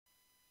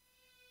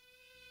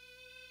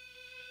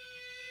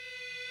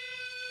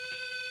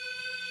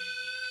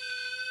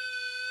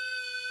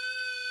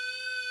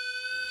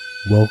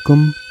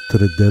Welcome to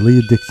the Deadly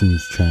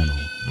Addictions channel.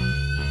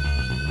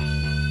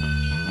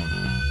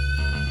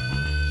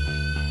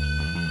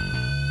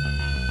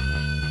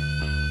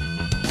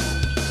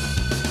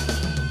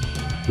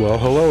 Well,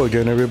 hello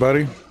again,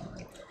 everybody.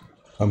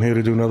 I'm here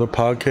to do another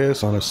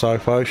podcast on a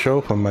sci-fi show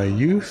from my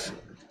youth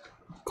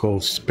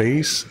called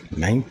Space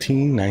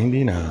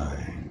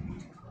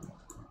 1999.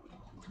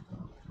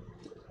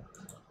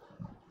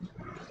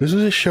 This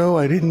was a show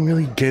I didn't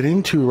really get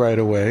into right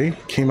away.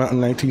 Came out in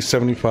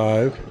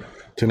 1975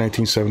 to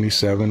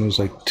 1977. It was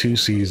like 2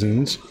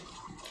 seasons.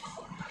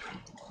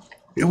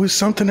 It was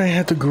something I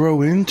had to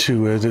grow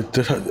into at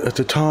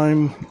the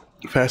time.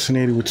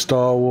 Fascinated with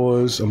Star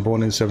Wars. I'm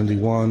born in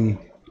 71.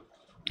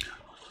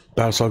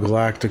 Battlestar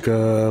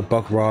Galactica,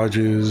 Buck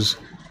Rogers,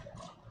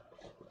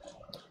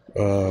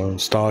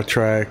 Star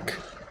Trek.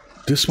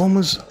 This one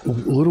was a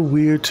little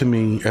weird to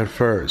me at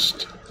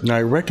first. Now,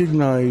 I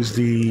recognized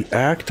the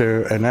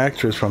actor and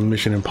actress from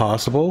Mission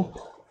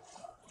Impossible.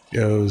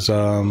 It was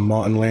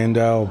Martin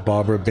Landau,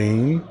 Barbara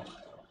Bain.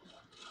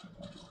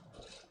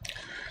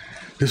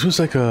 This was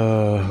like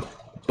I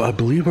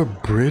believe a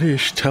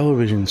British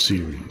television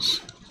series.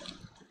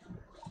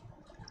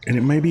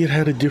 And maybe it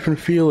had a different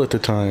feel at the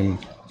time.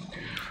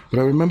 But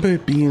I remember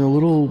it being a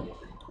little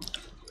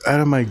out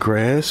of my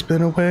grasp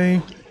in a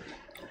way.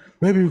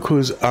 Maybe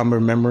because I'm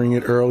remembering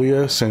it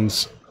earlier,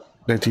 since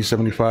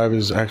 1975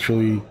 is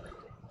actually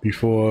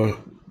before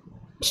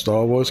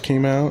Star Wars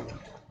came out.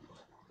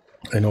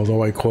 And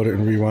although I caught it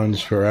in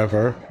reruns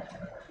forever,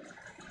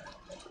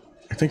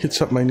 I think it's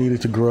something I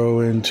needed to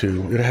grow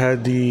into. It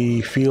had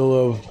the feel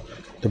of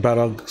the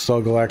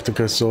Battlestar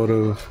Galactica sort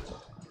of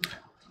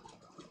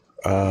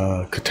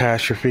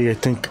catastrophe. I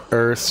think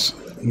Earth's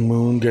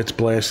moon gets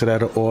blasted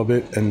out of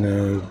orbit and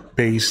the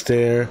base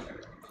there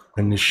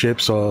and the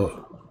ships are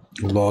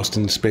lost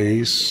in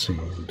space.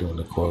 I'm doing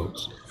the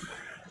quotes.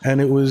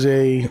 And it was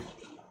a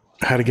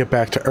how to get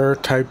back to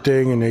Earth type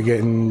thing, and they're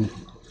getting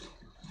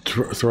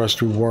thrust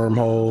through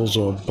wormholes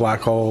or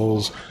black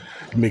holes,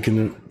 making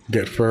them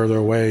get further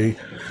away.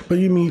 But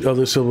you meet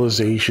other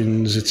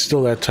civilizations. It's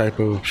still that type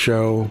of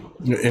show,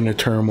 inner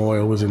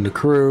turmoil within the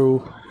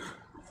crew.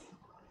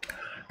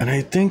 And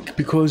I think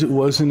because it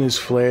wasn't as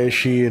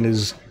flashy and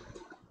as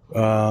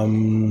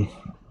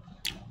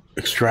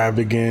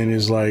extravagant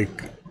as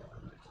like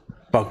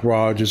Buck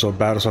Rogers or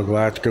Battlestar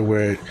Galactica,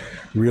 where it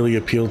really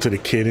appealed to the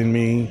kid in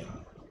me.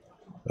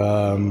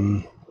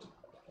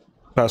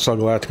 Battlestar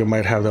Galactica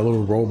might have that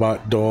little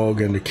robot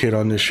dog and the kid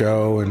on the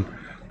show, and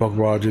Buck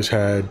Rogers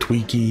had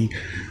Tweaky,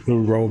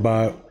 little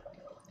robot,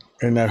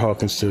 and that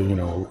harkens to,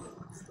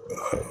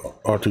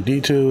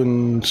 R2-D2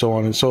 and so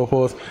on and so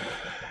forth.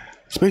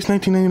 Space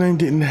 1999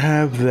 didn't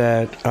have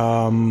that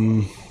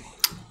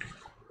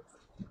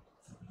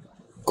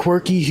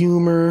quirky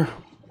humor,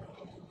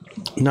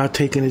 not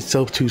taking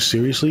itself too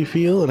seriously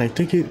feel, and I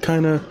think it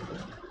kind of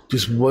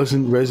just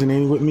wasn't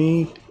resonating with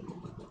me.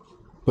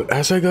 But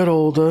as I got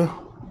older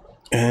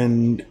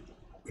and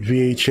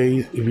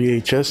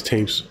VHS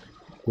tapes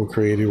were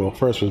created, well,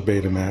 first was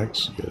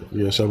Betamax.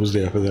 Yes, I was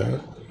there for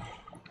that.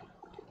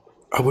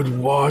 I would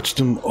watch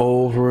them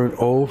over and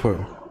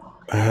over.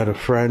 I had a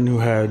friend who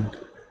had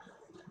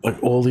like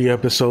all the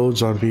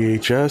episodes on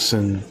VHS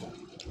and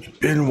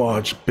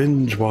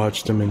binge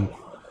watched them and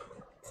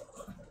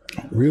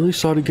really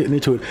started getting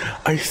into it.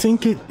 I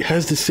think it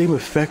has the same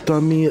effect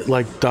on me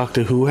like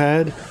Doctor Who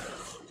had.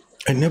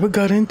 I never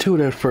got into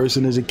it at first,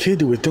 and as a kid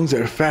there were things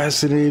that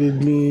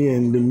fascinated me,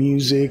 and the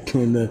music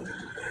and the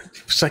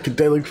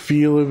psychedelic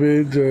feel of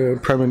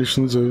it,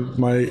 premonitions of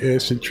my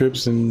acid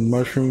trips and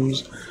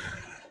mushrooms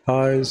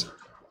highs.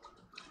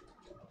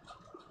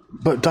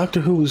 But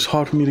Doctor Who was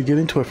hard for me to get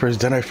into at first.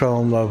 Then I fell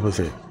in love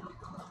with it.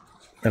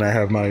 And I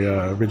have my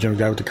original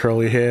guy with the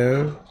curly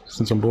hair,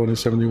 since I'm born in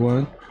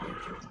 71.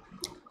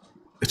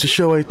 It's a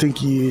show I think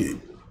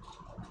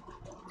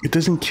it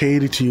doesn't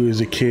cater to you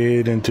as a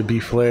kid and to be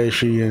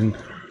flashy and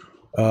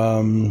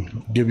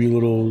give you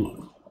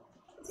little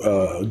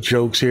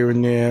jokes here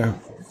and there.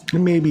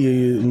 And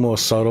maybe more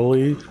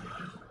subtly.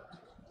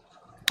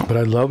 But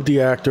I love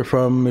the actor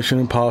from Mission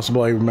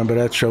Impossible. I remember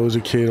that show as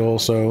a kid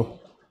also.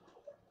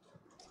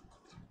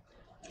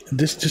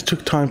 This just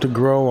took time to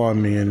grow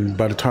on me, and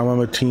by the time I'm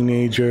a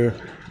teenager,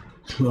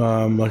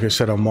 like I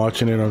said, I'm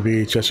watching it on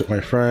VHS with my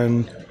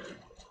friend.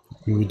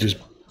 We just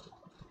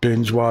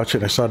binge watch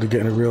it. I started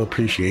getting a real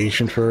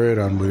appreciation for it,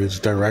 on what its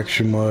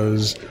direction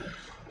was.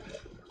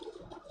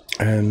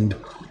 And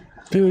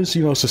there was,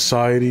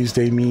 societies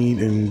they meet,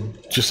 and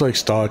just like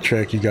Star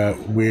Trek, you got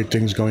weird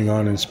things going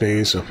on in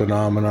space, a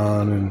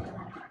phenomenon, and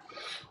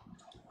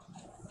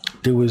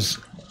there was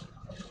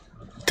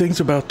things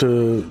about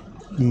the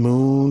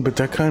moon, but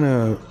that kind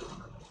of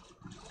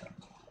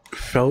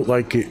felt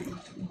like it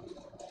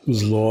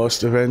was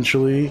lost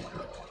eventually.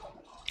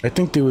 I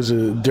think there was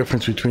a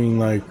difference between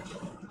like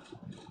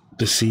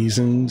the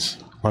seasons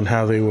on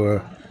how they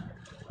were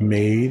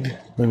made.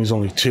 I mean, there's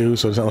only 2,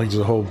 so it's not like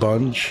there's a whole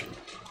bunch.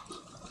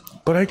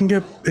 But I can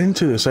get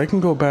into this. I can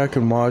go back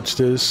and watch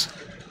this.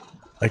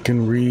 I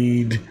can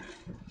read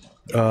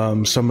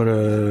some of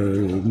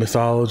the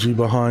mythology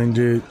behind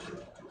it,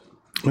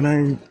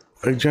 and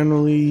I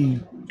generally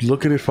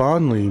look at it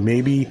fondly.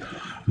 Maybe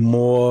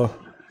more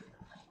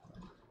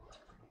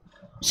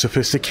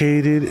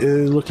sophisticated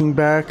looking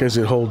back, as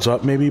it holds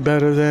up maybe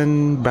better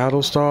than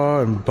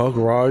Battlestar and Buck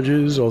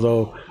Rogers,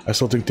 although I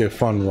still think they're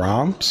fun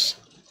romps.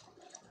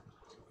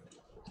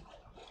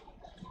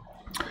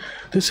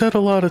 This had a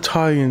lot of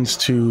tie-ins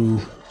to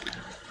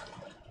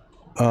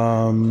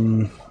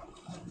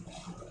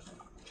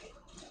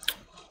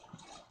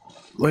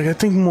like, I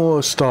think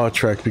more Star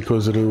Trek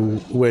because of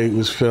the way it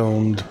was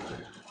filmed,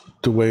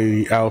 the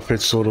way the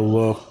outfits sort of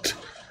looked,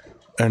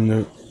 and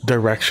the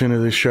direction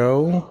of the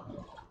show.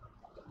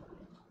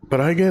 But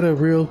I get a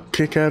real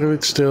kick out of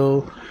it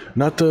still.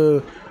 Not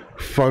the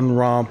fun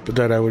romp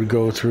that I would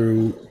go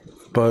through,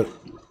 but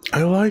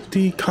I like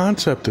the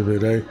concept of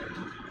it.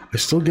 I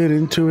still get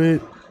into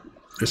it.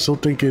 I still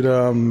think it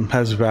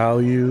has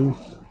value.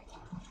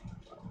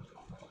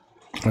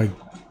 Like,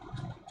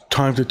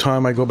 time to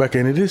time I go back,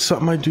 and it is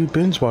something I do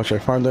binge watch. I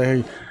find that,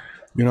 hey,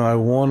 I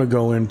want to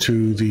go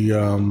into the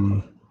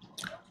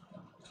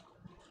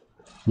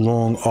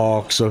long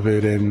arcs of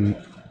it, and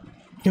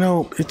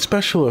it's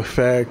special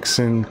effects,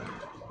 and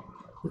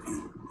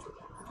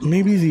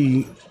maybe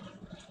the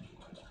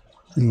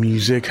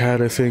music had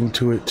a thing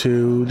to it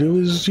too. There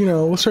was,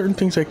 certain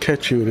things that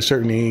catch you at a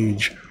certain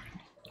age.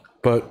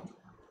 But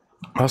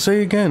I'll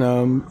say again,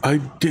 I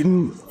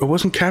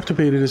wasn't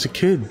captivated as a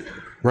kid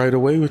right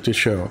away with the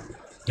show.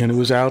 And it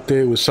was out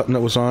there, it was something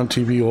that was on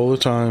TV all the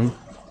time.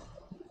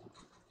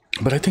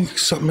 But I think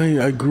it's something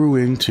I grew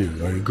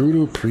into. I grew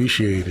to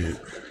appreciate it.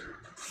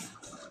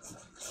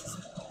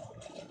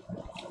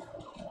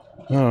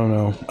 I don't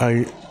know.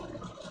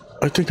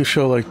 I think a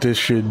show like this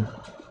should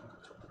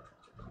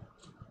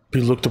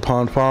be looked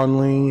upon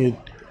fondly. It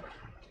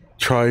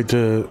tried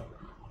to,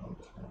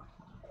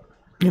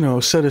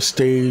 set a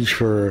stage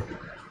for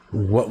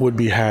what would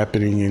be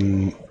happening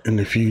in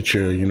the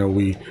future.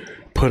 We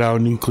put our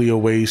nuclear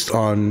waste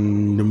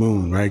on the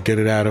moon, right? Get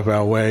it out of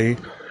our way.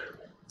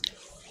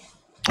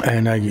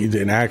 And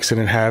an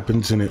accident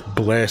happens and it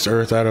blasts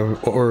Earth out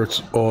of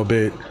Earth's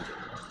orbit.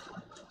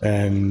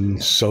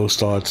 And so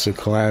starts the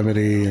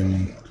calamity,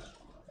 and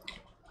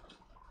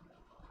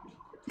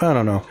I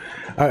don't know.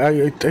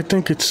 I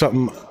think it's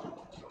something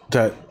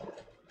that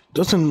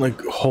doesn't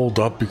hold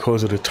up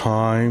because of the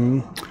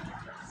time,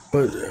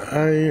 but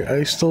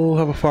I still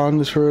have a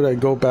fondness for it. I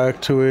go back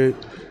to it.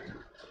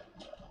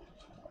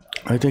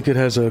 I think it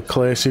has a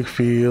classic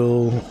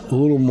feel, a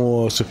little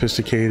more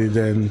sophisticated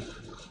than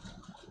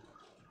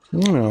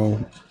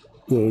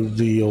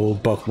the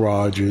old Buck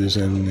Rogers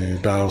and the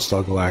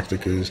Battlestar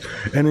Galacticas.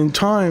 And in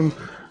time,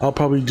 I'll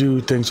probably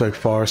do things like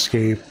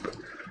Farscape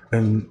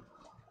and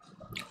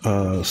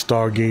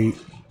Stargate.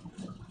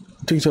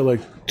 Things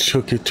that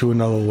took it to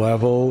another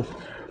level,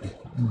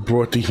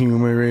 brought the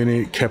humor in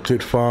it, kept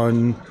it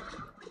fun.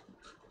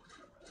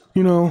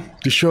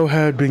 The show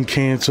had been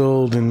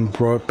canceled and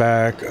brought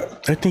back.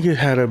 I think it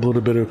had a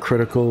little bit of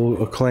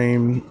critical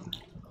acclaim.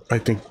 I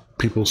think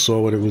people saw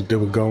what they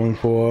were going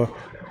for.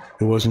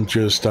 It wasn't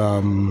just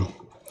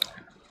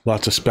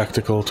lots of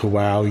spectacle to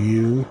wow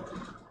you.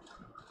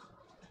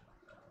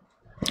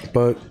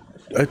 But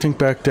I think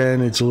back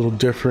then it's a little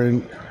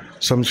different.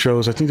 Some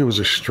shows, I think there was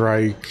a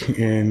strike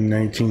in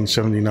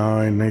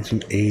 1979,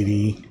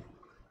 1980,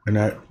 and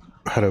that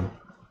had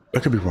I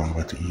could be wrong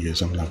about the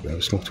years. I'm not going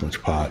to smoke too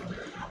much pot.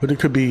 But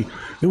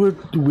there were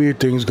weird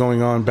things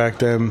going on back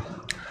then,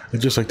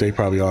 just like they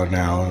probably are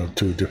now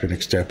to a different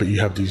extent. But you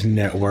have these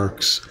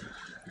networks.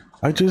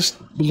 I just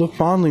look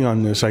fondly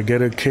on this. I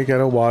get a kick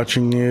out of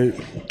watching it.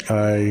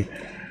 I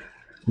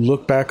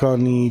look back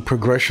on the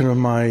progression of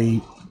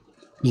my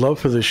love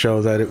for the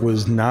show, that it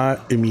was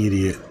not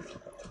immediate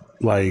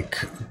like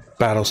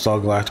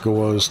Battlestar Galactica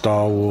was,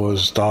 Star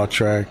Wars, Star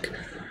Trek.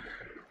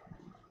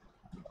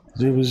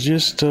 It was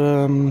just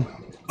a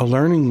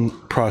learning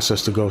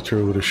process to go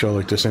through with a show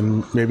like this,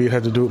 and maybe it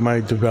had to do with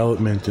my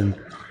development and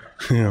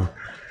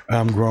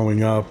I'm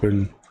growing up,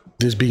 and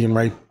this being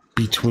right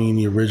between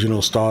the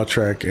original Star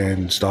Trek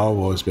and Star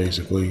Wars,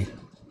 basically.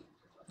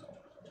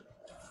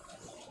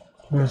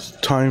 It's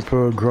time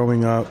for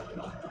growing up.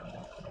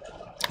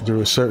 There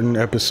are certain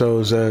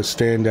episodes that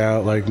stand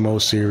out, like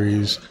most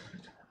series.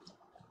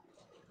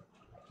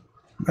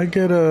 I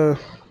get a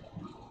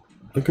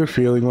good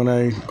feeling when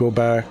I go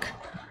back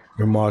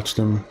and watch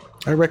them.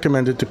 I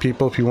recommend it to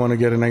people if you want to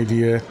get an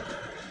idea.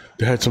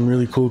 They had some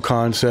really cool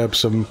concepts,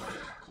 some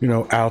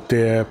out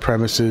there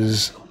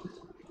premises,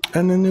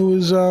 and then there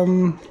was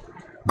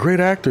great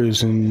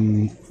actors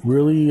and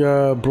really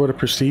brought a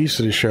prestige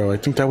to the show. I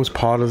think that was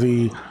part of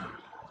the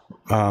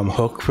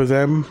hook for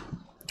them,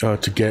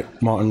 to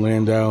get Martin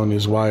Landau and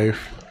his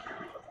wife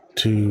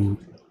to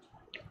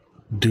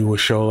do a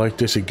show like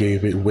this. It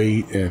gave it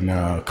weight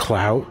and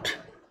clout.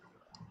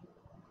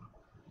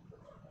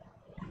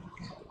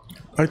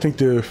 I think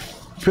the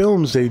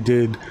films they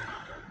did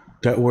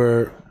that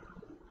were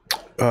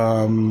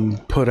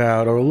put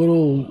out are a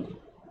little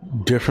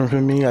different for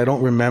me. I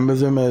don't remember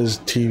them as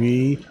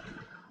TV.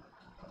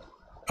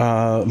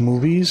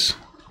 movies,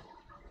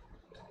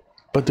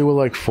 but there were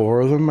like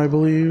 4 of them, I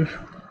believe,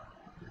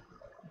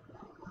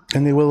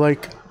 and they were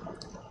like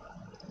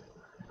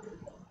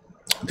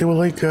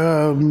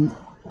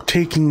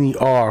taking the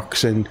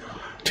arcs and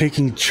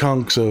taking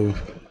chunks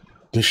of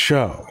the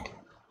show.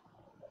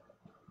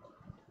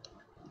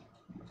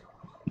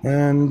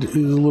 And there's a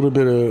little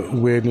bit of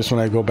weirdness when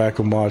I go back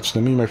and watch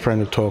them. Me and my friend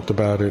have talked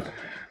about it.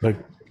 Like,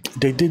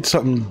 they did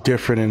something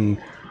different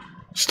and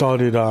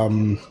started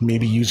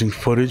maybe using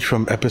footage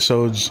from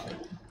episodes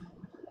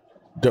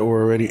that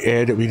were already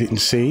aired that we didn't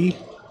see.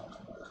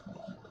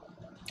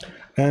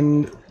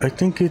 And I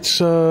think it's,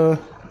 it was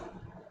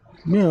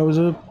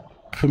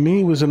for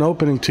me, it was an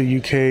opening to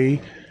UK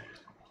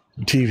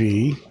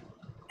TV.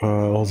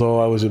 Although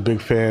I was a big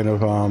fan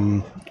of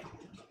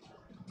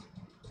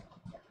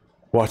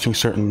watching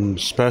certain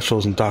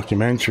specials and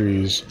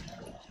documentaries,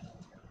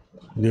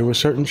 there were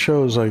certain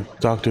shows like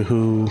Doctor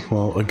Who,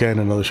 well, again,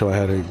 another show I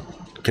had to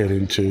get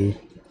into.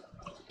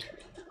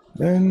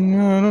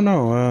 And I don't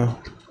know,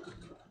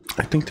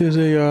 I think there's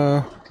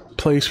a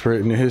place for it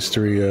in the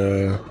history,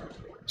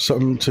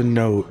 something to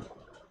note.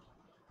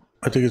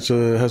 I think it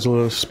has a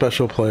little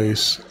special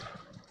place.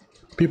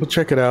 People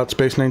check it out,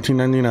 Space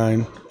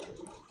 1999.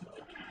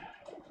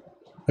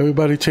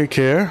 Everybody take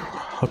care.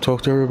 I'll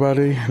talk to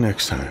everybody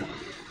next time.